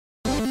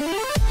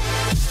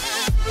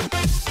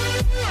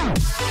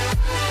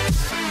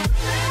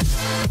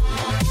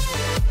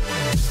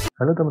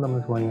Halo teman-teman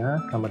semuanya,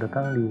 selamat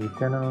datang di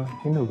channel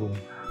IndoBIM.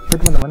 Oke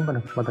teman-teman, pada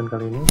kesempatan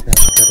kali ini saya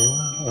sharing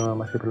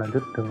masih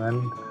berlanjut dengan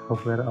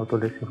software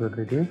Autocad Civil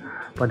 3D.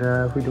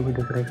 Pada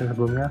video-video sharing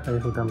sebelumnya saya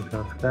sudah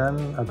menjelaskan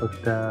atau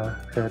sudah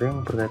sharing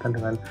berkaitan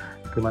dengan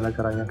gimana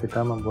caranya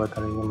kita membuat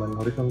alignment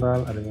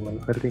horizontal, alignment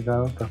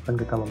vertikal, bahkan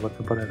kita membuat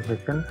support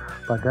elevation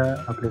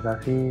pada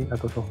aplikasi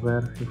atau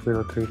software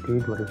Civil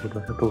 3D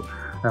 2021.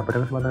 Nah,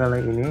 pada kesempatan kali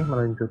ini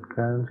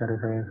melanjutkan sharing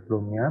saya yang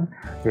sebelumnya,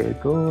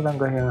 yaitu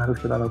langkah yang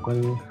harus kita lakukan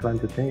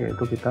selanjutnya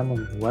yaitu kita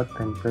membuat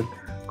template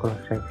cross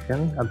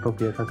section atau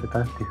biasa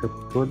kita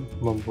disebut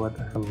membuat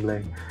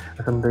assembly.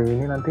 Assembly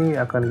ini nanti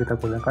akan kita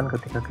gunakan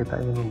ketika kita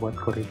ingin membuat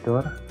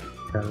koridor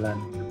jalan.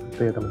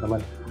 Itu ya teman-teman.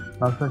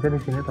 Langsung saja di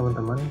sini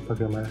teman-teman,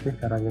 bagaimana sih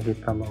caranya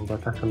kita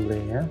membuat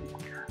assembly-nya?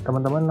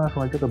 Teman-teman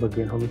langsung aja ke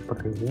bagian home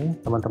seperti ini.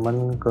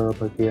 Teman-teman ke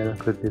bagian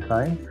grid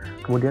design,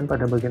 kemudian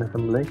pada bagian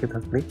assembly kita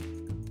klik,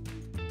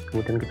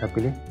 kemudian kita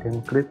pilih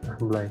dan create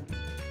assembly.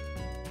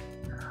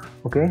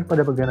 Oke,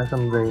 pada bagian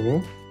assembly ini,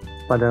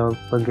 pada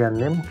bagian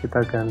name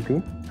kita ganti.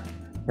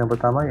 Yang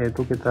pertama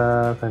yaitu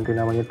kita ganti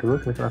namanya dulu,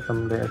 misal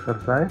assembly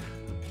exercise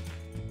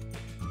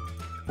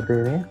seperti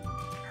ini.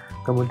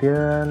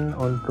 Kemudian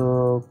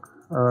untuk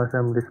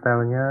assembly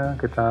stylenya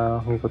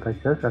kita ngikut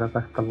aja secara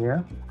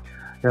customnya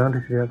yang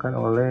disediakan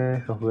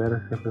oleh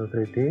software Civil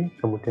 3D.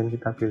 Kemudian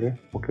kita pilih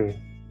OK.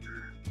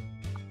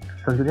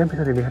 Selanjutnya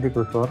bisa dilihat di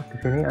kursor. Di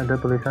sini ada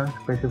tulisan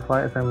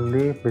specify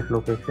assembly base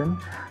location.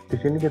 Di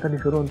sini kita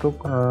disuruh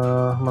untuk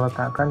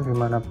meletakkan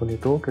dimanapun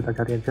itu. Kita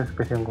cari aja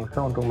space yang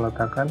kosong untuk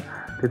meletakkan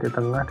titik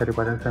tengah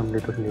daripada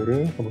assembly itu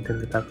sendiri. Kemudian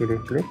kita pilih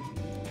klik.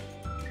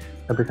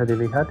 Nah, bisa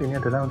dilihat ini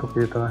adalah untuk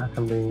titik tengah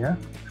assembly-nya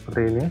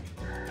seperti ini.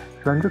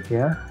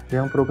 Selanjutnya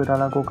yang perlu kita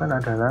lakukan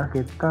adalah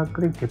kita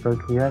klik di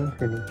bagian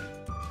sini.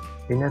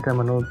 Ini ada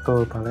menu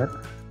tool palette.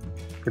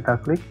 Kita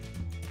klik.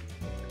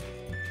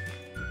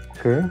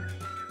 Oke.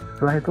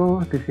 Setelah itu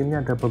di sini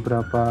ada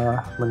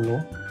beberapa menu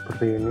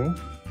seperti ini.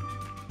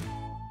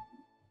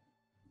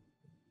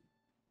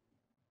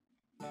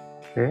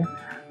 Oke,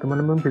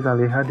 teman-teman bisa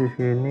lihat di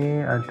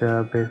sini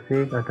ada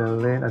basic, ada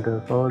land, ada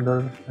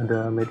solder,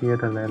 ada media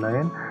dan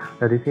lain-lain.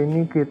 Dari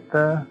sini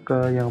kita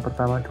ke yang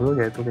pertama dulu,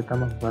 yaitu kita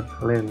membuat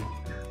land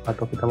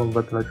atau kita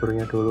membuat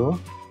lajurnya dulu.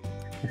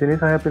 Di sini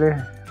saya pilih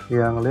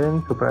yang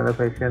land super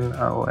elevation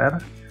AOR.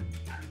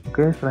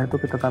 Oke, setelah itu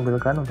kita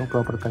tampilkan untuk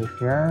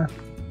propertiesnya.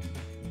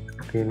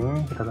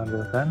 Ini kita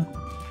tampilkan.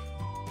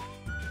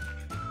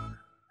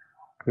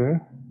 Oke,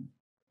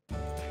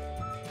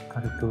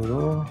 tarik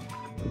dulu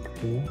di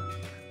sini.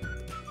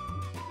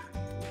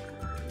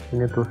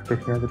 Ini tool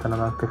space-nya kita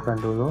nonaktifkan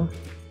dulu.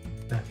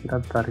 Nah,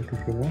 kita tarik di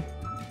sini.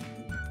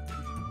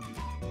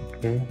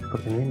 Oke,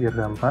 seperti ini biar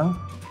gampang.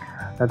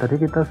 Nah, tadi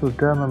kita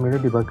sudah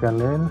memilih di bagian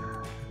lens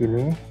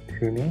ini, di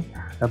sini.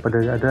 Nah,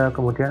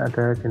 kemudian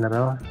ada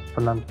general,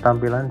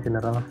 tampilan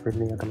general seperti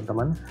ini ya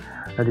teman-teman.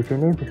 Nah, di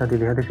sini bisa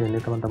dilihat di sini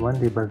teman-teman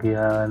di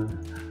bagian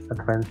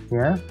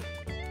advance-nya.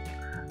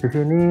 Di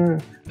sini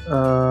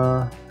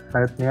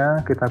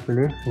side-nya kita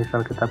pilih,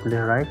 misal kita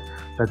pilih right,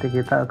 berarti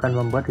kita akan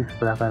membuat di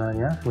sebelah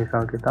kanannya.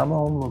 Misal kita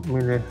mau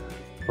memilih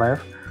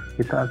left,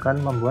 kita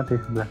akan membuat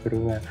di sebelah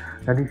kirinya.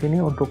 Nah, di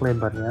sini untuk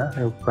lebarnya,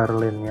 lebar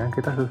lane-nya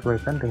kita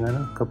sesuaikan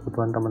dengan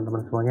kebutuhan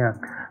teman-teman semuanya.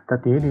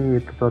 Tadi di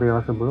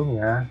tutorial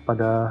sebelumnya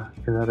pada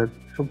generate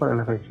super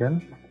elevation,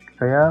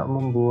 saya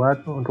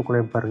membuat untuk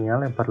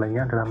lebarnya, lebar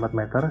lane-nya adalah 4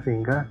 meter,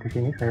 sehingga di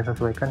sini saya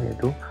sesuaikan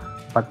yaitu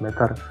 4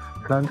 meter.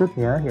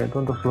 Selanjutnya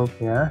yaitu untuk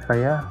slope-nya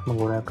saya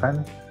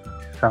menggunakan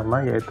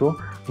sama, yaitu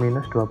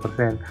minus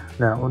 2%.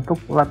 Nah, untuk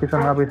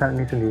lapisan-lapisan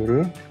ini sendiri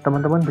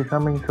teman-teman bisa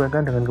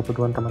menyesuaikan dengan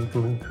kebutuhan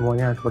teman-teman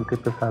semuanya, seperti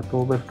base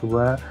 1, base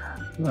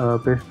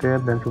 2, base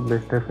depth dan sub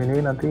base depth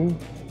ini nanti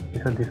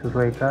bisa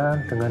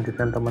disesuaikan dengan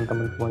desain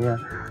teman-teman semuanya.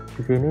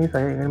 Di sini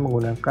saya ingin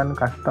menggunakan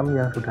custom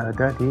yang sudah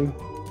ada di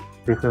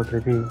Civil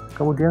 3D.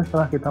 Kemudian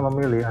setelah kita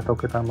memilih atau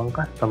kita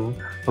mengcustom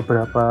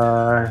beberapa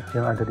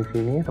yang ada di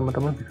sini,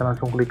 teman-teman bisa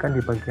langsung klikkan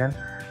di bagian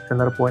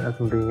center point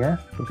assembly-nya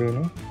seperti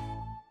ini.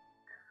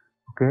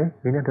 Oke,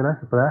 ini adalah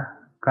sebelah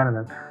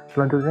kanan.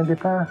 Selanjutnya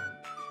kita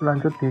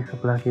lanjut di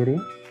sebelah kiri.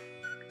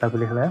 Kita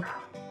pilih left,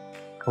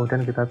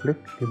 kemudian kita klik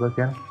di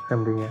bagian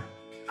assembly-nya.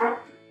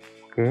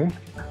 Oke,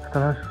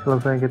 setelah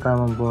selesai kita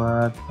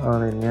membuat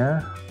lane-nya,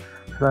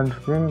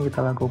 selanjutnya yang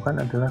kita lakukan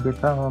adalah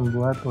kita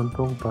membuat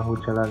untuk bahu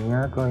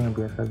jalannya atau yang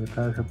biasa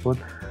kita sebut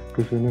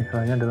di sini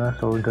istilahnya adalah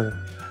solder.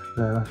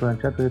 Nah, langsung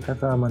aja kita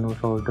ke menu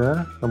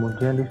solder,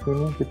 kemudian di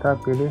sini kita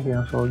pilih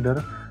yang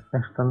solder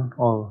extend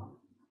all.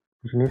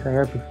 Di sini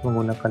saya bisa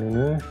menggunakan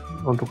ini.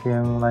 Untuk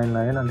yang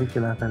lain-lain nanti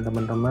silahkan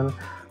teman-teman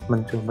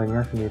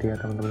mencobanya sendiri ya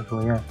teman-teman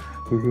semuanya.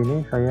 Di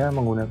sini saya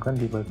menggunakan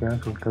di bagian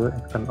solder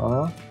extend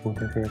all,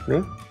 kemudian saya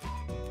klik.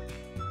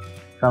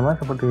 Sama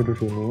seperti di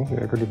sini,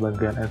 yaitu di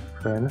bagian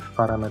advance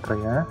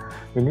parameternya,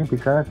 ini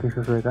bisa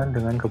disesuaikan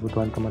dengan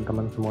kebutuhan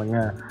teman-teman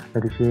semuanya.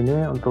 Dari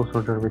sini untuk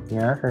solder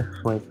width-nya saya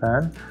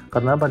sesuaikan,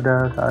 karena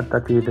pada saat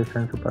tadi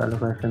desain super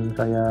elevation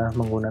saya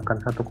menggunakan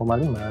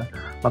 1,5,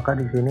 maka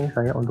di sini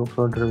saya untuk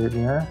solder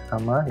width-nya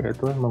sama,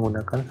 yaitu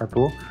menggunakan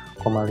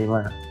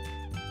 1,5.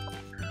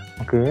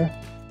 Oke,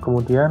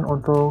 Kemudian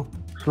untuk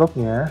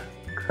slope-nya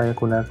saya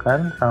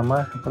gunakan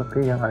sama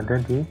seperti yang ada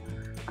di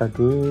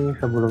tadi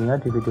sebelumnya,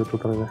 di video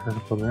tutorial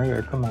sebelumnya,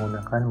 yaitu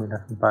menggunakan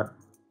 -4.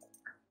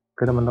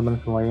 Oke teman-teman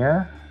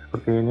semuanya,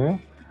 seperti ini.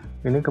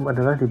 Ini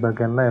adalah di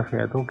bagian left,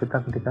 yaitu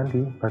kita ketikkan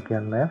di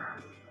bagian left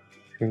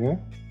sini.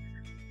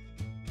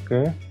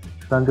 Oke,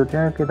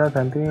 selanjutnya kita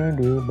ganti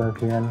di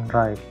bagian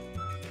right.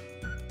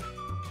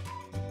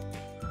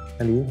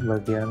 Di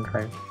bagian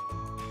right.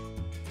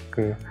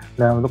 Oke,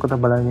 nah untuk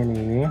ketebalannya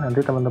ini nanti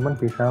teman-teman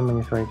bisa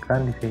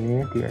menyesuaikan di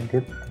sini, di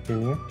edit di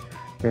sini,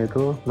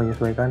 yaitu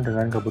menyesuaikan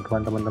dengan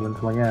kebutuhan teman-teman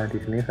semuanya. Di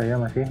sini saya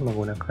masih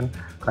menggunakan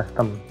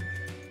custom.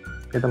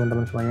 Oke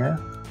teman-teman semuanya,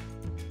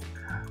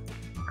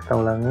 kita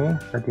ulangi.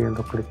 Tadi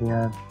untuk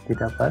kliknya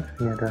tidak pas,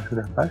 ini ada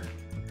sudah pas.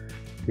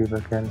 Di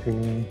bagian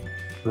sini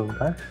belum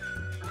pas,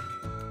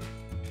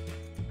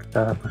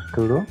 kita hapus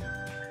dulu.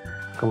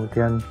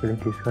 Kemudian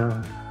pilih di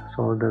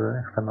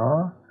solder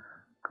eksternal,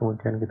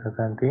 kemudian kita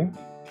ganti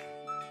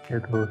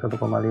yaitu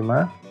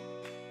 1,5.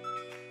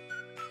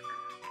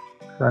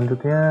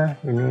 Selanjutnya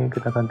ini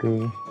kita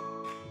ganti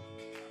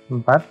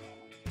 4.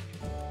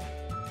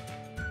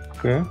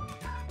 Oke,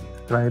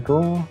 setelah itu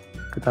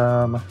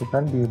kita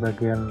masukkan di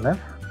bagian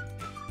left,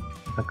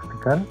 kita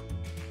ketikkan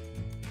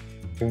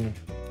ini.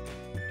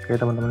 Oke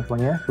teman-teman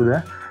semuanya,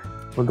 sudah.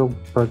 Untuk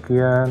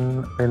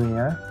bagian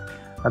lane-nya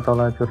atau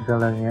lajur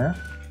jalannya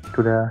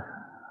sudah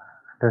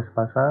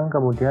sepasang.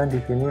 Kemudian di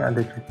sini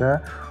ada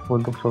juga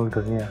untuk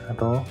soldernya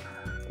atau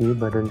di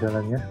badan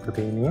jalannya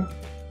seperti ini.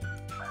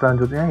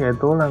 Selanjutnya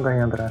yaitu langkah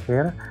yang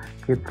terakhir,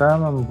 kita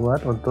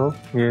membuat untuk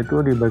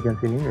yaitu di bagian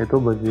sini, yaitu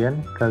bagian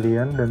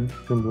galian dan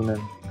timbunan.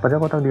 Pada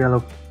kotak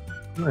dialog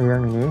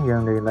yang ini,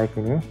 yang dari like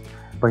ini,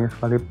 banyak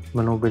sekali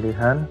menu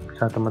pilihan,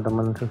 bisa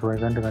teman-teman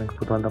sesuaikan dengan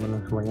kebutuhan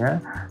teman-teman semuanya.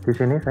 Di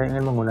sini saya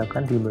ingin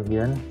menggunakan di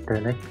bagian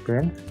direct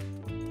bench,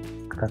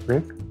 kita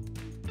klik.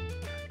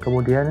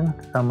 Kemudian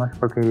sama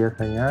seperti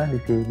biasanya, di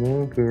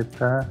sini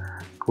kita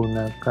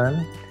gunakan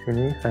di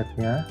sini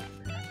side-nya,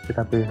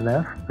 kita pilih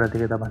left, berarti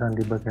kita pasang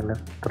di bagian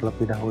left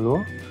terlebih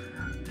dahulu.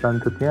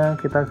 Selanjutnya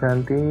kita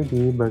ganti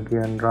di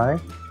bagian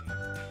right,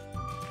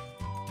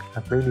 kita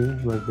pilih di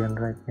bagian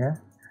right-nya.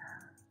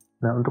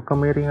 Nah untuk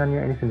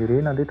kemiringannya ini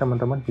sendiri nanti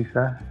teman-teman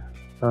bisa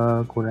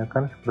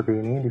gunakan seperti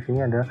ini. Di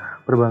sini ada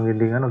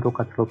perbandingan untuk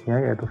cut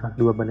slope-nya yaitu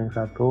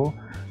 2:1.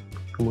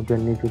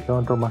 Kemudian ini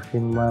juga untuk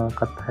maksimal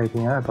cut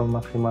height-nya atau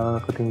maksimal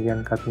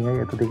ketinggian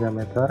cut-nya yaitu 3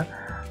 meter.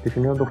 Di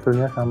sini untuk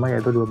fill-nya sama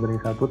yaitu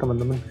 2:1.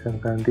 Teman-teman bisa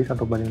ganti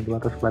 1:2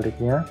 atau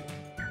sebaliknya.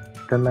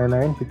 Dan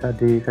lain-lain bisa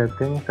di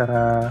setting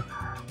secara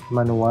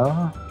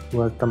manual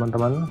buat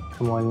teman-teman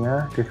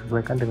semuanya,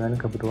 disesuaikan dengan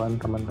kebutuhan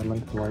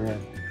teman-teman semuanya.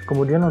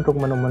 Kemudian untuk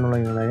menu-menu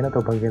yang lain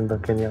atau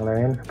bagian-bagian yang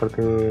lain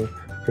seperti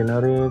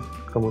generic,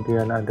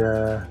 kemudian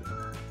ada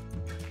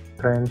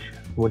trench,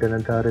 kemudian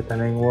ada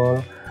retaining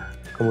wall,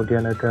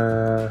 kemudian ada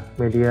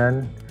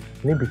median.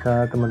 Ini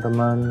bisa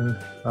teman-teman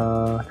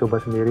coba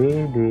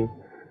sendiri di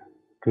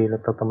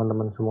laptop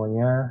teman-teman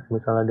semuanya.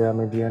 Misal ada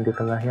median di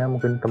tengahnya,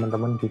 mungkin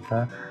teman-teman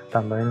bisa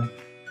tambahin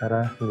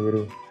cara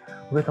sendiri.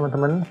 Oke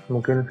teman-teman,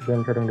 mungkin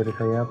sekian sharing dari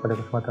saya pada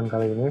kesempatan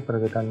kali ini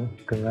berkaitan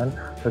dengan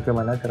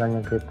bagaimana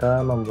caranya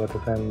kita membuat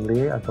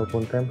assembly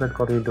ataupun template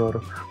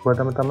koridor. Buat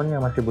teman-teman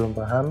yang masih belum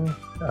paham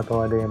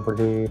atau ada yang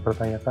perlu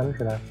dipertanyakan,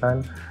 silahkan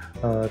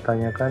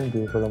tanyakan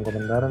di kolom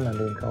komentar,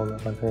 nanti insya Allah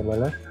akan saya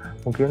balas.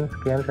 Mungkin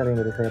sekian sharing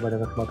dari saya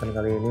pada kesempatan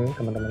kali ini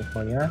teman-teman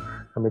semuanya.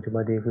 Sampai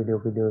jumpa di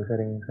video-video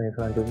sharing saya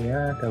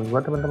selanjutnya. Dan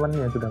buat teman-teman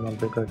yang sudah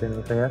mampir ke channel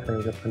saya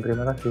ucapkan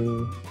terima kasih.